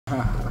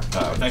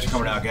Thanks for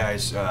coming out,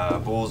 guys.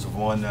 Bulls have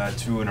won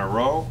 2 in a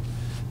row,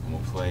 and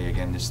we'll play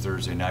again this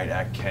Thursday night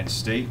at Kent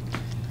State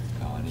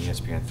on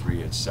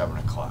ESPN3 at 7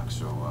 o'clock.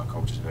 So,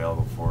 Coach is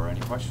available for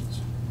any questions.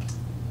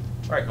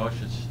 All right, Coach,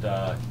 it's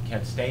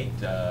Kent State.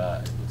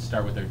 Let's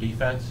start with their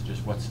defense.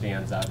 Just what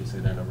stands, obviously,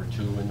 they're number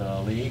 2 in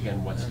the league,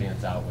 and what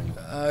stands out when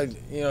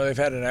you know, they've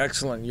had an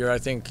excellent year, I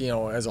think, you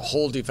know, as a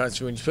whole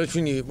defensively,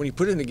 especially when you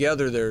put it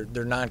together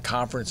their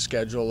non-conference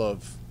schedule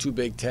of 2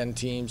 Big Ten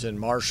teams and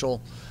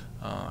Marshall.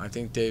 I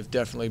think they've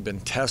definitely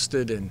been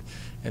tested,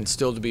 and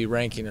still to be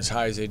ranking as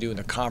high as they do in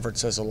the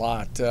conference says a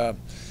lot. I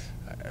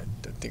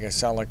think I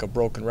sound like a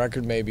broken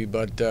record maybe,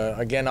 but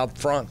again, up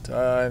front,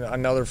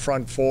 another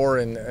front four,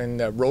 and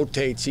that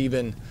rotates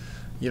even,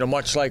 you know,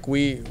 much like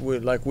we'd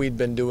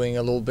been doing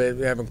a little bit.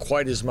 We haven't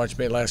quite as much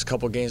made the last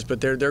couple of games,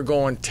 but they're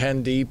going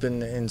 10 deep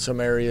in some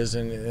areas,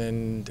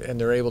 and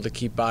they're able to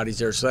keep bodies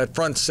there. So that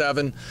front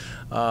 7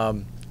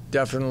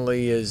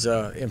 definitely is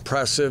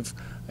impressive,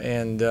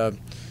 and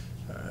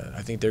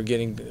I think they're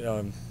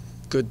getting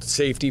good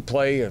safety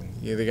play. You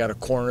know, they got a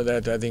corner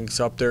that I think's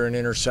up there in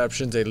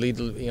interceptions. They lead,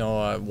 you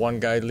know, one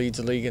guy leads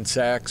the league in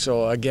sacks.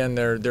 So again,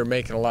 they're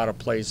making a lot of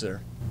plays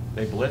there.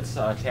 They blitz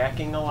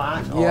attacking a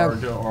lot, yeah,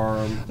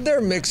 or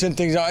they're mixing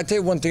things out. I tell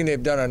you one thing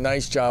they've done a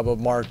nice job of,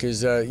 Mark,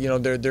 is you know,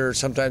 they're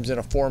sometimes in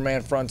a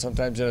 4-man front,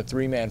 sometimes in a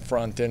 3-man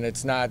front, and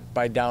it's not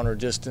by down or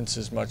distance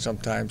as much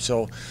sometimes.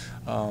 So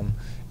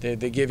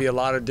they give you a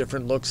lot of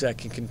different looks that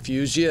can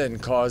confuse you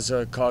and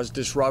cause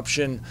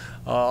disruption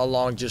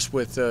along just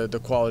with the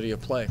quality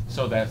of play.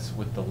 So that's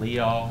with the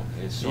Leo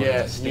is sort of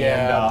a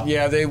stand-up.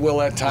 Yeah, they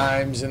will at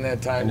times, and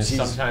at times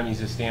sometimes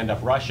he's a stand-up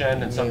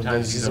Russian, and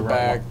sometimes he's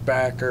a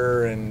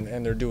backer,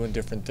 and they're doing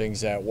different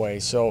things that way.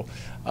 So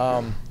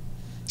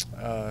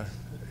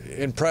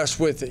impressed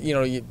with, you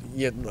know,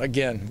 yet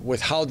again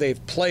with how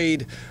they've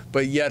played,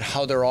 but yet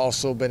how they're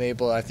also been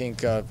able, I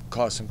think,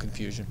 cause some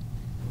confusion.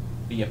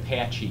 The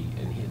Apache,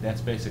 and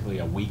that's basically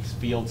a weak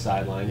field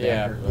sideline.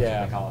 Yeah,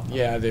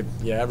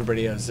 yeah.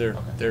 Everybody has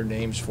their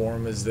names for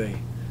them as they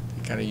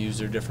kind of use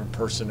their different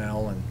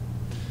personnel, and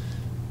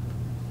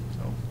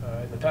so.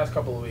 In the past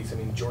couple of weeks, I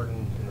mean,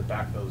 Jordan in the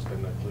backfield has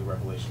been a complete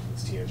revelation for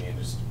this team. I mean,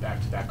 just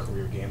back-to-back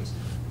career games.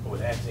 But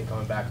with Anthony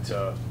coming back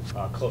to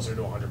closer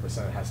to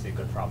 100%, it has to be a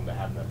good problem to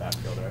have in that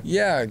backfield, right?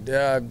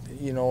 Yeah,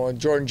 you know,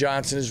 Jordan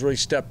Johnson has really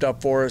stepped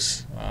up for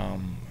us.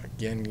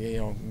 Again, you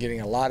know,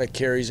 getting a lot of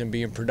carries and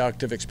being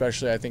productive,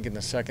 especially I think in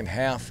the second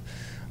half.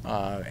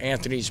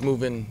 Anthony's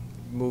moving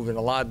a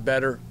lot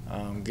better,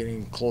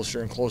 getting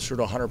closer and closer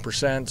to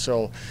 100%.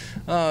 So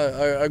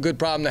a good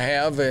problem to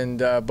have, and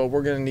but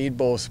we're going to need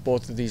both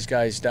of these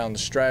guys down the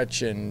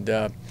stretch,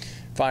 and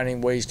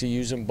finding ways to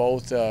use them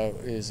both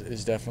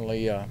is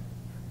definitely a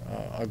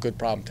good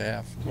problem to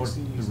have.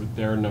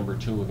 They're number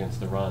 2 against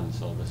the run,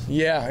 so this.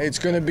 Yeah, it's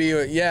going to be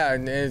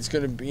and it's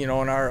going to be, you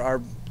know, in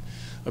our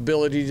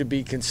ability to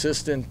be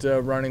consistent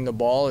running the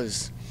ball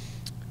is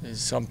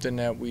something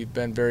that we've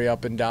been very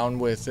up and down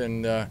with,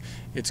 and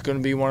it's going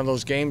to be one of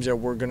those games that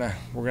we're gonna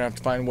have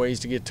to find ways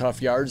to get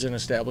tough yards and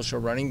establish a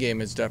running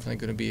game. It's definitely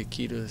going to be a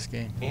key to this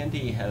game.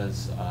 Andy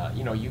has,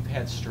 you know, you've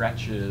had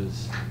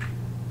stretches.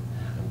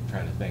 I'm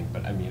trying to think,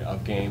 but I mean,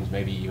 of games,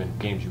 maybe even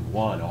games you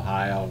won,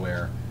 Ohio,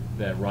 where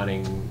that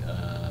running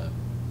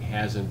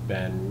hasn't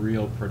been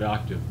real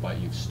productive, but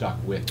you've stuck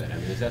with it. I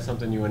mean, is that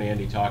something you and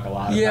Andy talk a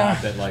lot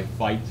about, that like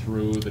fight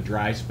through the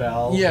dry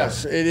spells?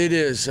 Yes, it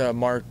is,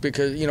 Mark,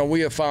 because, you know, we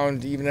have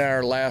found even at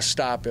our last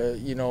stop,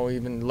 you know,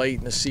 even late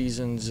in the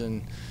seasons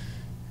and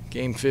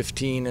game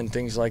 15 and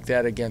things like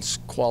that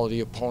against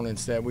quality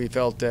opponents, that we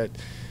felt that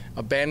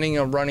abandoning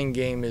a running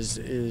game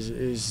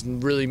is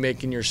really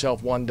making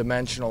yourself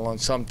one-dimensional,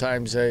 and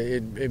sometimes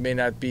it may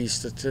not be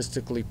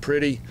statistically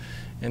pretty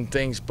and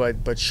things,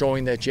 but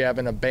showing that you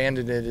haven't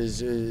abandoned it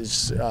is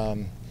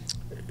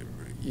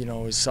you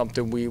know, is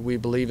something we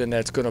believe in,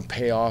 that's going to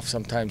pay off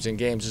sometimes in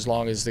games, as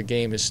long as the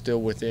game is still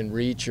within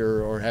reach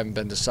or haven't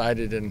been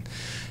decided. And,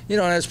 you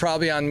know, that's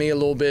probably on me a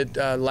little bit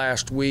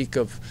last week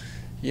of,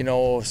 you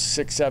know,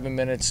 6-7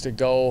 minutes to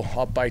go,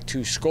 up by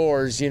 2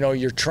 scores. You know,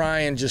 you're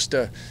trying just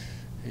to,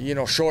 you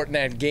know, shorten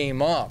that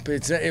game up.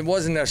 It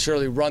wasn't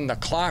necessarily run the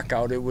clock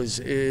out.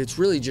 It's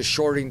really just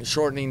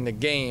shortening the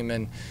game,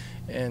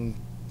 and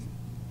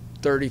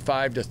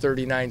 35 to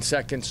 39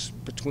 seconds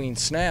between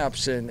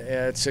snaps, and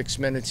at 6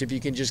 minutes, if you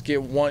can just get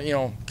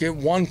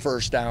one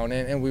first down,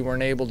 and we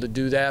weren't able to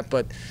do that.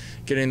 But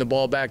getting the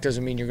ball back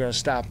doesn't mean you're going to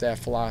stop that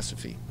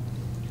philosophy.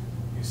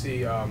 You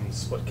see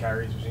split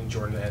carries between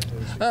Jordan and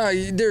Anthony?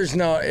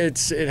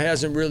 It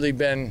hasn't really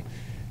been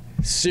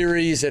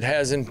series. It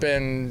hasn't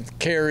been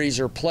carries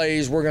or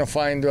plays. We're going to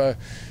find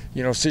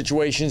you know,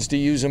 situations to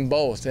use them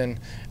both, and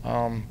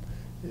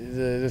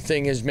the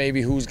thing is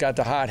maybe who's got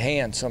the hot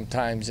hand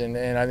sometimes, and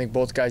I think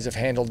both guys have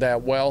handled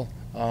that well.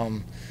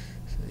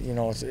 You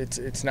know,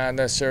 it's not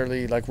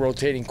necessarily like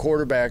rotating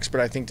quarterbacks, but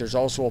I think there's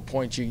also a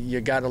point you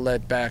got to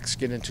let backs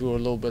get into a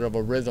little bit of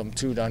a rhythm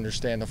too to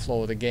understand the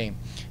flow of the game,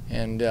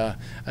 and I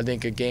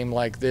think a game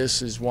like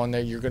this is one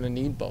that you're going to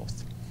need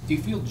both. Do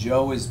you feel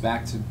Joe is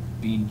back to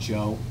being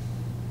Joe?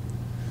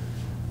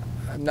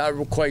 I'm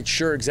not quite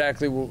sure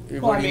exactly what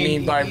you mean,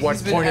 mean by what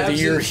he's been point of the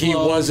ebbs year and he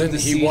flows wasn't. of the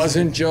He season.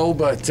 wasn't, Joe.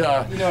 But You know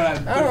what I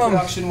mean?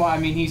 Production-wise,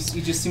 I mean, he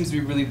just seems to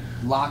be really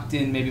locked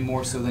in, maybe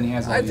more so than he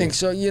has all I year. think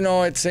so. You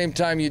know, at the same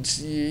time,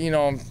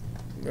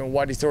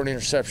 why'd he throw an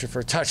interception for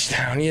a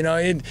touchdown?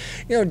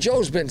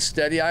 Joe's been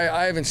steady.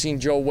 I haven't seen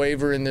Joe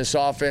waver in this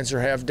offense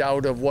or have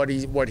doubt of what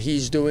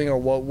he's doing or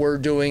what we're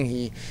doing.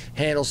 He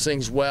handles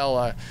things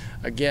well.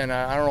 Again,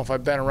 I don't know if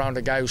I've been around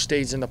a guy who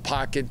stays in the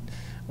pocket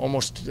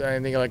almost, I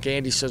think like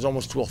Andy says,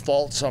 almost to a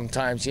fault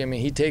sometimes. I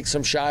mean, he takes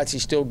some shots. He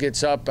still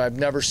gets up. I've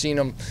never seen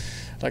him,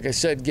 like I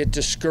said, get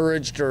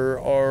discouraged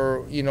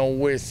or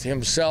with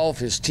himself,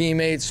 his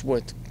teammates,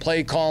 with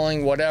play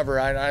calling, whatever.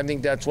 I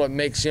think that's what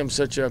makes him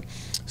such a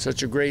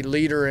great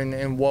leader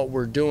in what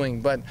we're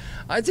doing. But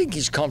I think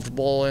he's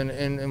comfortable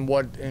in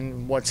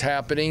what's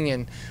happening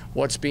and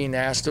what's being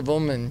asked of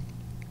him. And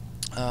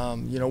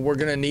we're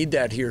going to need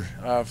that here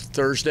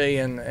Thursday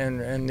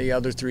and the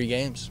other 3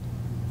 games.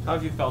 How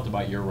have you felt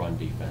about your run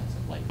defense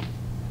of late?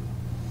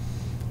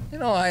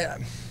 I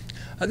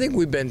think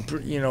we've been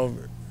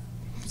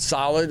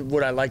solid.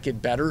 Would I like it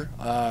better?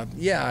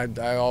 Yeah,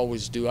 I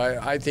always do.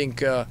 I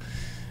think.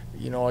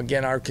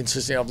 Again, our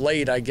consistency of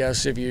late, I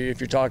guess, if you're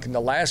talking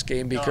the last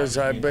game, because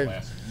but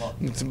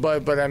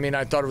I mean,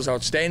 I thought it was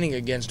outstanding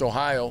against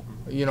Ohio.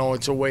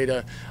 It's a way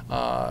to.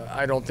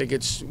 I don't think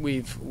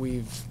we've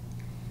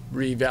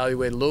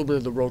reevaluated a little bit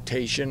of the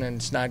rotation, and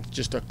it's not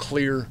just a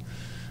clear,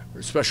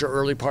 especially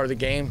early part of the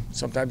game.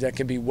 Sometimes that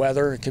can be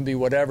weather, it can be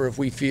whatever. If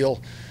we feel,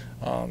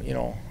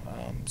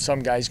 some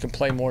guys can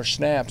play more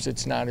snaps,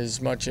 it's not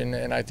as much,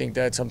 and I think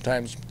that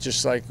sometimes,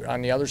 just like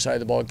on the other side of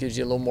the ball, it gives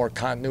you a little more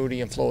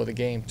continuity and flow of the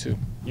game too.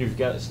 You've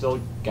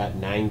still got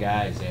 9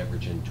 guys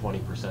averaging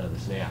 20% of the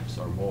snaps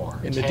or more.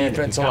 In the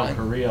defensive line.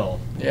 Carril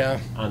Yeah.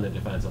 on the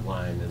defensive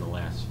line in the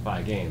last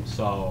 5 games.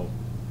 So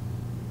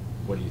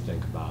what do you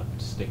think about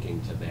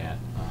sticking to that,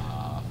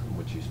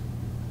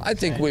 I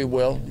think we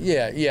will.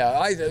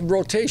 Yeah.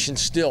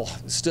 Rotation's still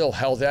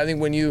healthy. I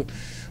think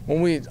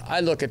I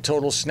look at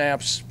total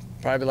snaps,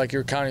 probably like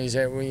your county,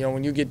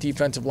 when you get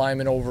defensive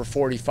linemen over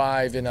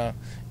 45 in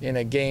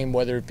a game,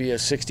 whether it be a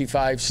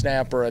 65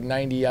 snap or a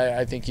 90,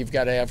 I think you've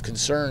got to have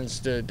concerns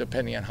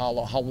depending on how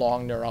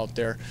long they're out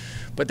there.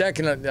 But that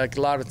can, like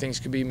a lot of things,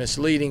 can be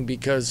misleading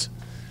because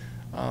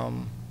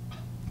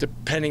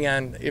depending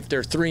on if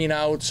they're 3 and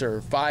outs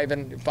or 5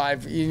 and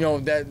 5,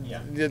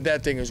 that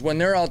thing is when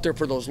they're out there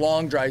for those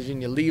long drives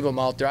and you leave them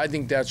out there. I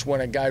think that's when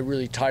a guy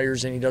really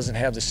tires and he doesn't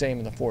have the same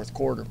in the fourth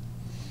quarter.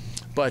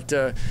 But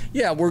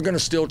we're going to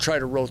still try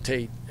to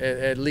rotate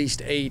at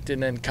least 8,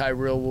 and then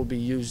Kyril will be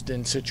used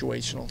in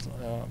situational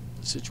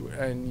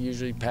and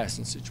usually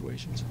passing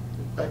situations.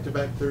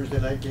 Back-to-back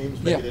Thursday night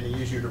games make it any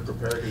easier to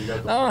prepare? You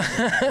got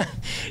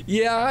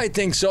yeah, I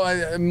think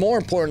so. More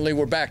importantly,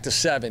 we're back to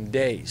 7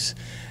 days.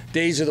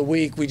 Days of the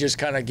week, we just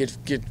kind of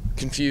get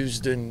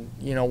confused in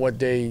what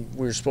day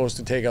we're supposed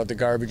to take out the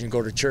garbage and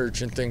go to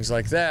church and things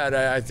like that.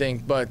 I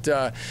think, but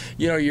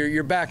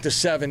you're back to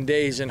 7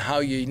 days and how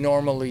you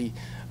normally.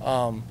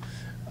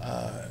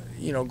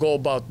 Go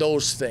about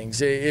those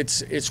things.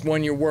 It's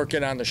when you're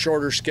working on the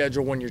shorter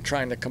schedule, when you're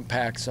trying to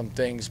compact some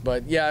things.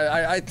 But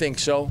yeah, I think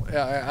so.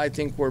 I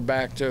think we're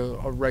back to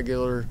a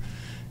regular.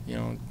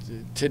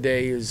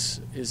 Today is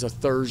a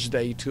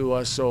Thursday to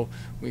us, so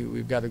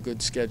we've got a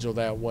good schedule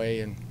that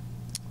way.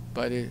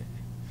 But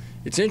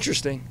it's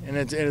interesting and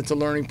it's a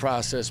learning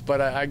process.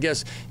 But I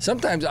guess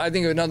sometimes I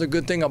think another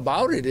good thing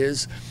about it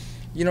is.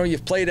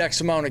 You've played X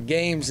amount of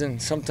games,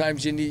 and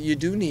sometimes you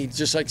do need,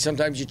 just like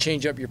sometimes you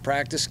change up your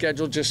practice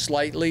schedule just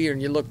slightly,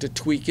 and you look to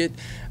tweak it.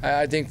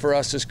 I think for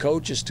us as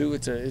coaches too,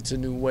 it's a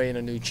new way and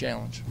a new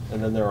challenge.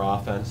 And then their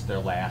offense, they're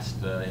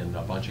last in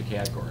a bunch of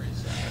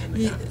categories in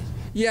the conference.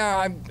 Yeah,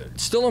 I'm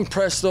still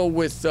impressed though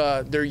with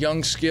their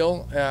young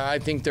skill. I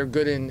think they're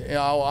good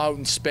out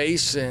in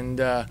space, and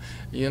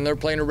they're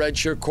playing a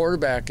redshirt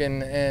quarterback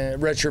and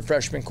redshirt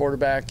freshman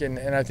quarterback, and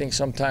I think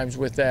sometimes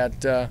with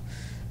that.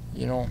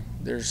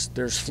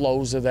 There's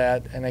flows of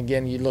that, and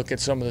again, you look at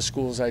some of the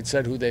schools I'd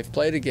said who they've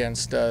played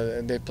against.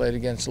 They've played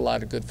against a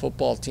lot of good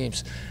football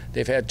teams.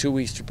 They've had 2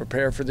 weeks to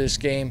prepare for this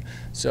game,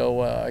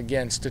 so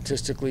again,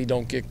 statistically,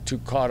 don't get too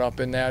caught up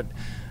in that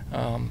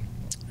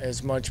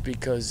as much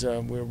because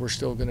we're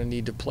still going to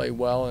need to play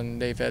well,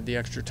 and they've had the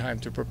extra time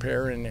to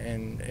prepare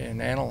and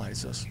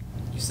analyze us.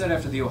 You said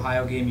after the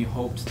Ohio game you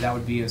hoped that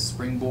would be a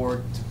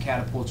springboard to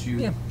catapult you.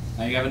 Yeah.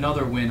 Now you have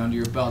another win under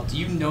your belt. Do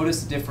you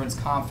notice the difference,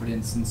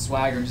 confidence and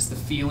swagger, and just the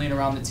feeling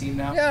around the team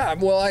now? Yeah,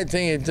 well, I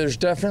think there's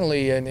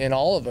definitely in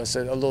all of us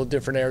a little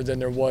different air than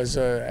there was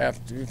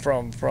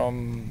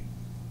from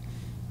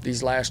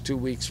these last 2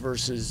 weeks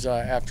versus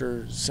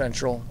after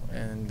Central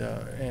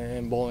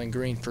and Bowling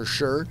Green for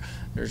sure.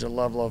 There's a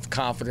level of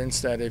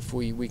confidence that if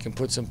we can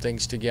put some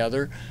things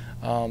together.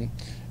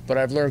 But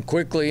I've learned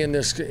quickly in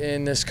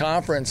this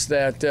conference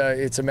that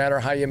it's a matter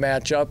of how you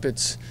match up.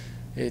 It's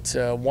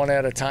one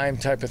at a time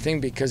type of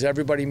thing because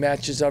everybody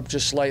matches up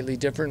just slightly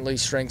differently,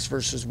 strengths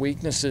versus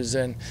weaknesses,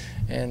 and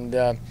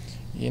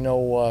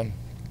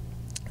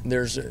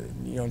there's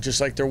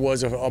just like there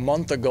was a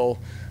month ago,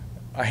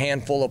 a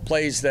handful of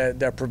plays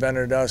that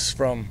prevented us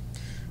from,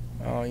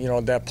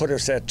 that put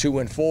us at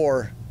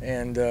 2-4.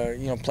 And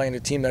playing a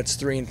team that's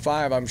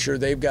 3-5, I'm sure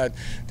they've got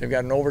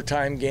an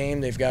overtime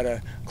game. They've got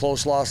a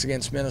close loss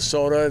against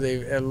Minnesota.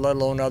 Let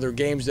alone other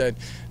games that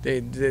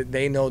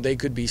they know they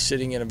could be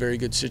sitting in a very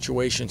good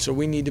situation. So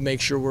we need to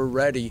make sure we're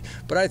ready.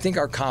 But I think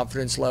our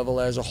confidence level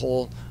as a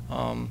whole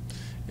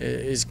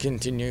is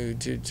continuing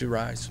to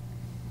rise.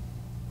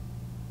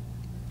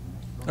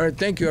 All right,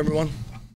 thank you, everyone.